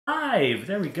live.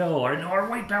 There we go. Our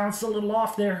white balance is a little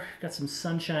off there. Got some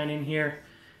sunshine in here.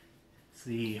 It's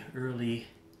the early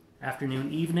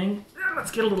afternoon, evening.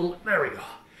 Let's get a little, there we go.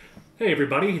 Hey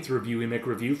everybody, it's Reviewy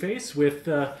McReviewface with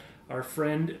our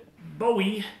friend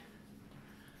Bowie.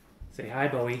 Say hi,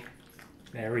 Bowie.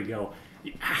 There we go.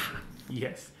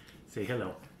 Yes, say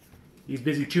hello. He's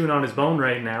busy chewing on his bone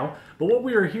right now. But what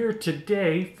we are here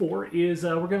today for is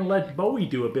we're going to let Bowie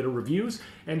do a bit of reviews,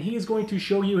 and he is going to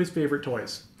show you his favorite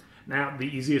toys. Now, the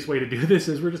easiest way to do this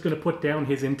is we're just going to put down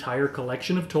his entire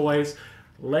collection of toys,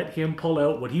 let him pull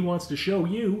out what he wants to show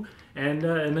you, and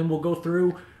then we'll go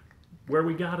through where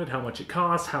we got it, how much it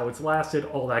costs, how it's lasted,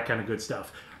 all that kind of good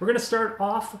stuff. We're going to start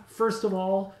off, first of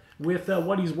all, with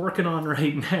what he's working on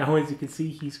right now. As you can see,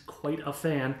 he's quite a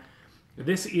fan.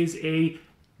 This is a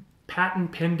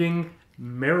patent-pending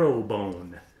marrow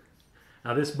bone.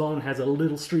 Now this bone has a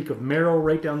little streak of marrow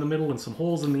right down the middle and some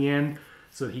holes in the end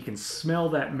so that he can smell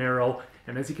that marrow,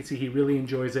 and as you can see, he really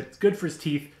enjoys it. It's good for his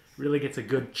teeth, really gets a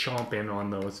good chomp in on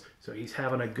those, so he's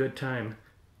having a good time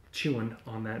chewing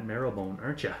on that marrow bone,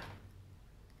 aren't you?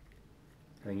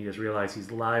 I think you just realized he's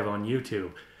live on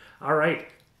YouTube. All right,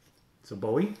 so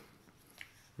Bowie,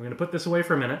 we're going to put this away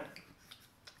for a minute.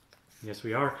 Yes,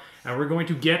 we are. And we're going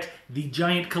to get the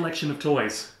giant collection of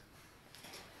toys.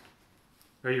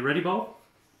 Are you ready, Bo?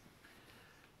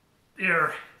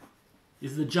 There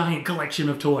is the giant collection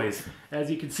of toys. As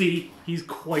you can see, he's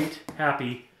quite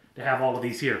happy to have all of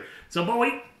these here. So,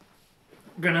 Bowie,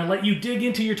 I'm going to let you dig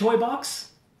into your toy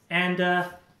box and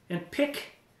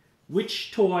pick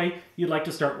which toy you'd like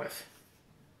to start with.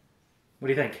 What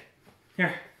do you think?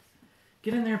 Here,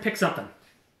 get in there and pick something.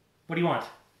 What do you want?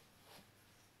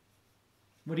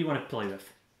 What do you want to play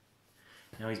with?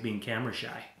 Now he's being camera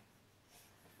shy.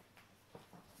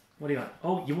 What do you want?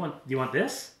 Oh, do you want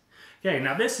this? Okay,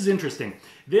 now this is interesting.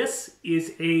 This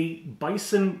is a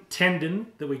bison tendon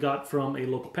that we got from a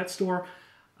local pet store.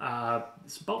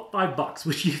 It's about $5,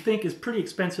 which you think is pretty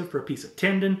expensive for a piece of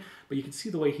tendon, but you can see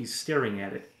the way he's staring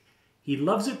at it. He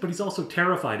loves it, but he's also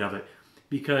terrified of it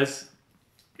because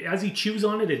as he chews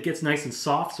on it, it gets nice and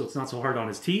soft, so it's not so hard on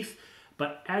his teeth.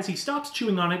 But as he stops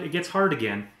chewing on it, it gets hard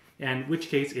again, in which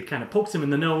case it kind of pokes him in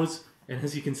the nose, and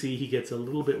as you can see, he gets a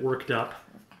little bit worked up,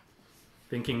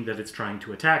 thinking that it's trying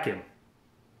to attack him.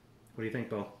 What do you think,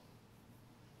 Bo?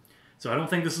 So I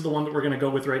don't think this is the one that we're going to go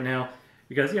with right now,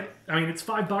 because, yeah, I mean, it's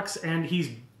 $5, and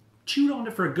he's chewed on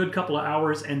it for a good couple of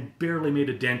hours and barely made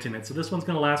a dent in it, so this one's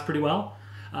going to last pretty well.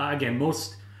 Again,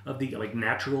 most of the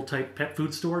natural type pet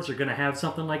food stores are going to have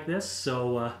something like this,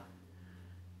 so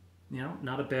you know,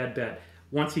 not a bad bet.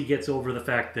 Once he gets over the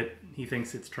fact that he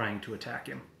thinks it's trying to attack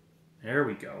him. There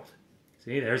we go.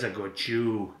 See, there's a good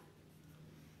chew.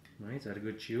 Right, is that a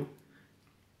good chew?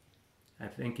 I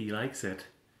think he likes it.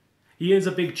 He is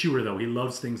a big chewer, though. He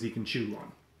loves things he can chew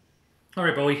on. All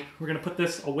right, Bowie, we're going to put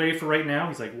this away for right now.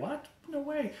 He's like, what? No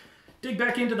way. Dig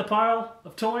back into the pile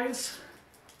of toys.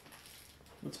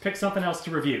 Let's pick something else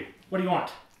to review. What do you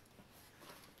want?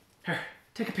 Here,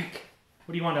 take a pick.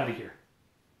 What do you want out of here?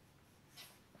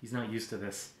 He's not used to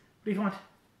this. What do you want? Do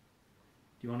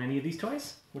you want any of these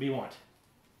toys? What do you want?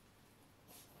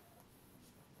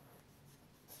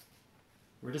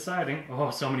 We're deciding. Oh,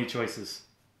 so many choices.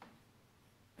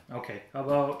 Okay, how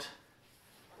about...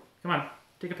 Come on,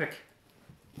 take a pick.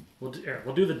 We'll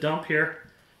do the dump here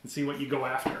and see what you go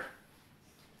after.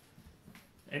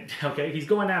 And, okay, he's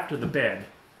going after the bed,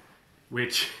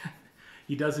 which...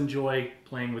 He does enjoy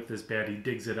playing with this bed. He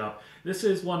digs it up. This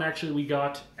is one actually we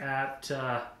got at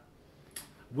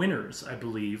Winners, I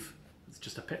believe. It's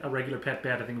just a regular pet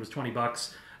bed. I think it was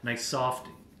 $20. Nice soft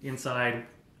inside,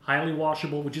 highly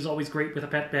washable, which is always great with a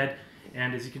pet bed.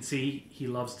 And as you can see, he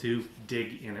loves to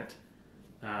dig in it.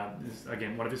 This is,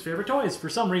 again, one of his favorite toys for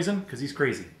some reason, because he's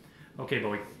crazy. Okay,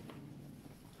 Bowie.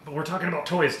 But we're talking about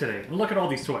toys today. Look at all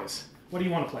these toys. What do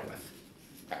you want to play with?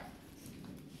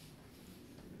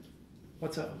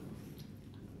 What's up?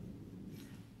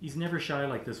 He's never shy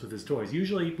like this with his toys.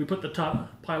 Usually we put the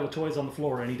top pile of toys on the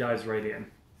floor and he dives right in.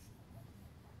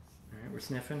 Alright, we're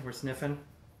sniffing, we're sniffing.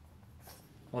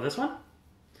 Oh, this one?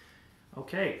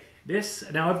 Okay,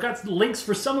 now I've got links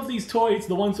for some of these toys.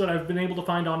 The ones that I've been able to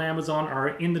find on Amazon are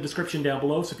in the description down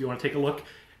below, so if you want to take a look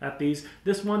at these.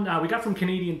 This one we got from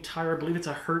Canadian Tire. I believe it's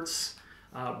a Hertz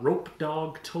rope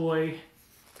dog toy.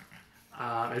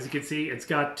 As you can see, it's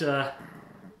got...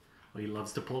 Oh, he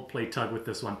loves to play tug with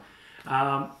this one.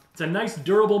 It's a nice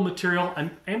durable material.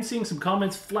 I am seeing some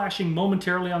comments flashing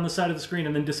momentarily on the side of the screen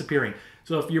and then disappearing.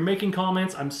 So if you're making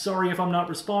comments, I'm sorry if I'm not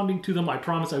responding to them. I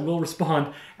promise I will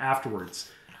respond afterwards.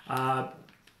 So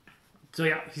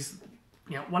yeah, he's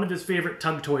one of his favorite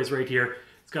tug toys right here.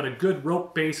 It's got a good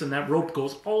rope base, and that rope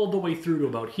goes all the way through to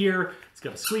about here. It's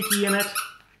got a squeaky in it.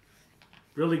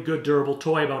 Really good, durable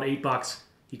toy, about $8.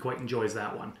 He quite enjoys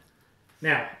that one.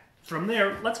 Now, from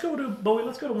there, let's go to, Bowie,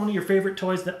 let's go to one of your favorite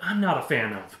toys that I'm not a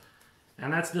fan of.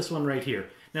 And that's this one right here.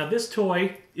 Now, this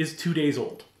toy is 2 days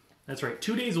old. That's right,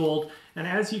 2 days old. And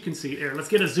as you can see, there, let's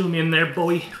get a zoom in there,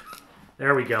 Bowie.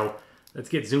 There we go. Let's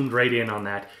get zoomed right in on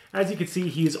that. As you can see,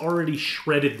 he's already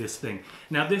shredded this thing.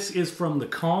 Now, this is from the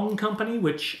Kong company,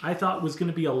 which I thought was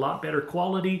going to be a lot better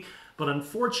quality, but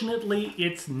unfortunately,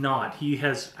 it's not. He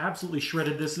has absolutely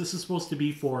shredded this. This is supposed to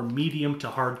be for medium to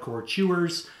hardcore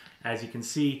chewers. As you can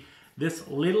see, this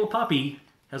little puppy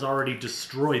has already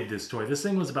destroyed this toy. This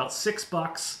thing was about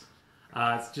 $6.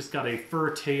 It's just got a fur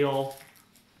tail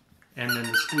and then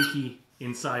the squeaky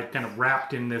inside kind of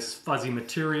wrapped in this fuzzy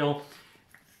material.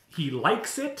 He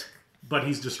likes it, but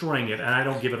he's destroying it, and I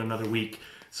don't give it another week.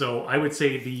 So I would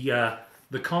say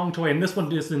the Kong toy, and this one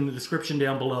is in the description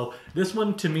down below. This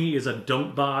one, to me, is a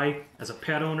don't buy as a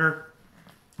pet owner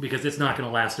because it's not going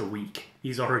to last a week.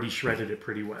 He's already shredded it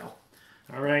pretty well.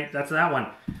 All right, that's that one.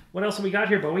 What else have we got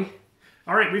here, Bowie?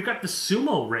 All right, we've got the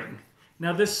sumo ring.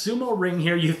 Now, this sumo ring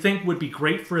here you think would be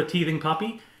great for a teething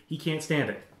puppy. He can't stand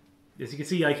it. As you can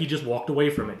see, like, he just walked away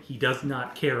from it. He does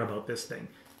not care about this thing.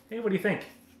 Hey, what do you think?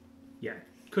 Yeah,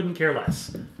 couldn't care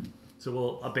less. So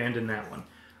we'll abandon that one.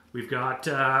 We've got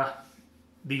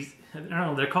these, I don't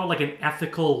know, they're called like an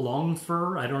ethical long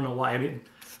fur. I don't know why. I mean,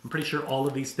 I'm pretty sure all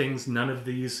of these things, none of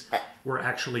these were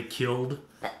actually killed.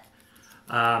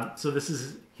 So this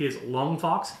is his long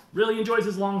fox. Really enjoys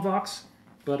his long fox,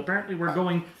 but apparently we're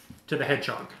going to the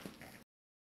hedgehog.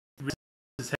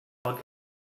 This hedgehog,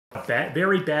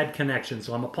 very bad connection,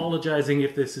 so I'm apologizing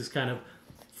if this is kind of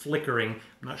flickering.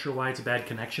 I'm not sure why it's a bad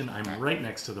connection. I'm right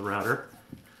next to the router.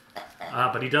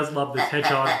 But he does love this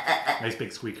hedgehog. Nice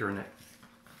big squeaker in it.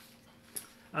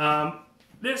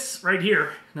 This right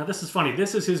here, now this is funny.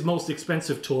 This is his most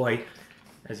expensive toy.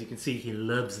 As you can see, he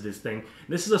loves this thing.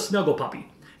 This is a Snuggle Puppy.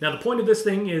 Now the point of this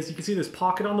thing is, you can see this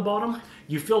pocket on the bottom.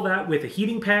 You fill that with a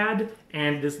heating pad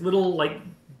and this little like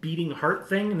beating heart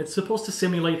thing, and it's supposed to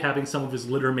simulate having some of his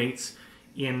litter mates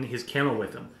in his kennel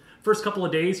with him. First couple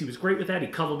of days, he was great with that. He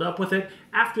cuddled up with it.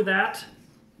 After that,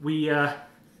 we, well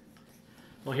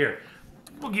here,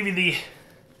 we'll give you the,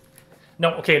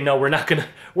 no, okay, no, we're not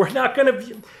gonna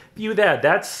view that.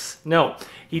 That's, no,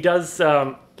 he does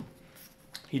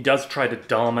try to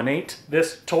dominate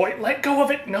this toy. Let go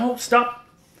of it. No, stop.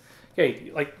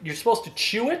 Okay, like, you're supposed to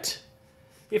chew it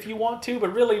if you want to,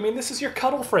 but really, I mean, this is your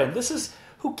cuddle friend. This is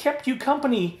who kept you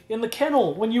company in the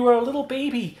kennel when you were a little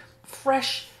baby,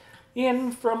 fresh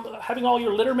in from having all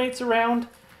your litter mates around.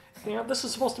 You know, this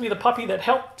is supposed to be the puppy that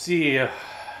helps you.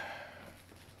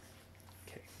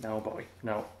 Okay, no, Bowie,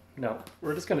 no, no.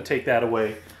 We're just gonna take that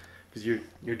away because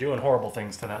you're doing horrible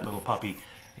things to that little puppy.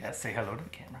 Yeah, say hello to the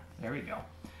camera. There we go.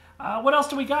 What else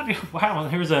do we got? Wow,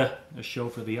 here's a show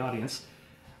for the audience.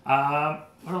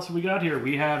 What else have we got here?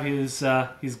 We have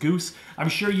his goose. I'm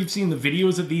sure you've seen the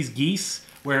videos of these geese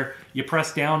where you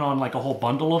press down on like a whole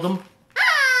bundle of them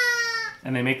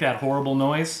and they make that horrible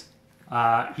noise.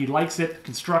 He likes it.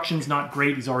 Construction's not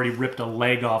great. He's already ripped a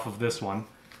leg off of this one.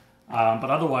 But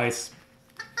otherwise,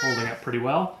 holding up pretty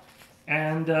well.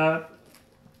 And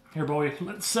here, Bowie,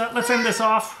 let's end this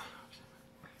off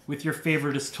with your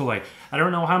favoriteest toy. I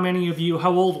don't know how many of you,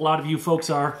 how old a lot of you folks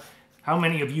are, how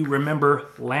many of you remember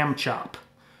Lamb Chop.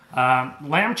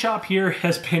 Lamb Chop here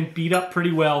has been beat up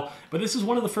pretty well, but this is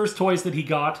one of the first toys that he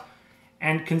got,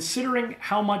 and considering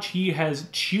how much he has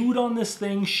chewed on this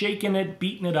thing, shaken it,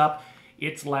 beaten it up,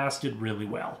 it's lasted really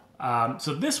well.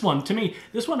 So this one, to me,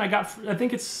 this one I got, I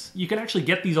think it's, you can actually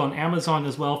get these on Amazon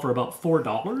as well for about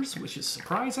 $4, which is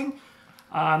surprising,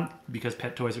 because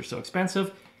pet toys are so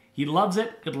expensive. He loves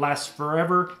it. It lasts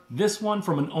forever. This one,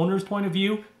 from an owner's point of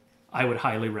view, I would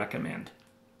highly recommend.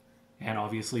 And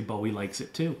obviously, Bowie likes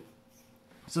it too.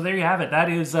 So there you have it. That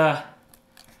is,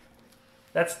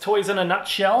 that's toys in a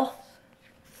nutshell.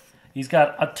 He's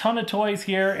got a ton of toys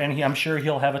here, and I'm sure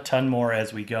he'll have a ton more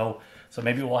as we go. So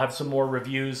maybe we'll have some more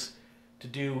reviews to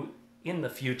do in the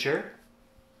future.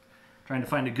 Trying to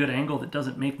find a good angle that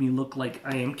doesn't make me look like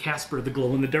I am Casper the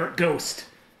glow-in-the-dark ghost.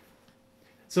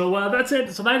 So that's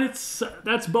it. So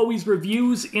that's Bowie's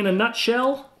reviews in a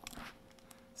nutshell.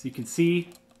 So you can see,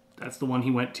 that's the one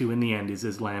he went to in the end, is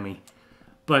his Lammy.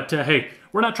 But hey,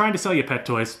 we're not trying to sell you pet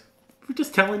toys. We're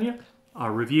just telling you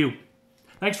our review.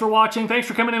 Thanks for watching. Thanks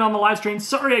for coming in on the live stream.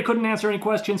 Sorry I couldn't answer any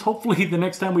questions. Hopefully the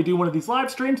next time we do one of these live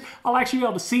streams, I'll actually be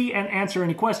able to see and answer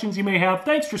any questions you may have.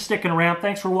 Thanks for sticking around.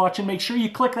 Thanks for watching. Make sure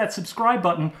you click that subscribe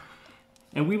button,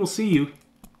 and we will see you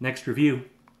next review.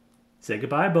 Say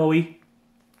goodbye, Bowie.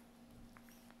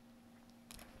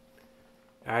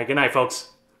 All right, good night, folks.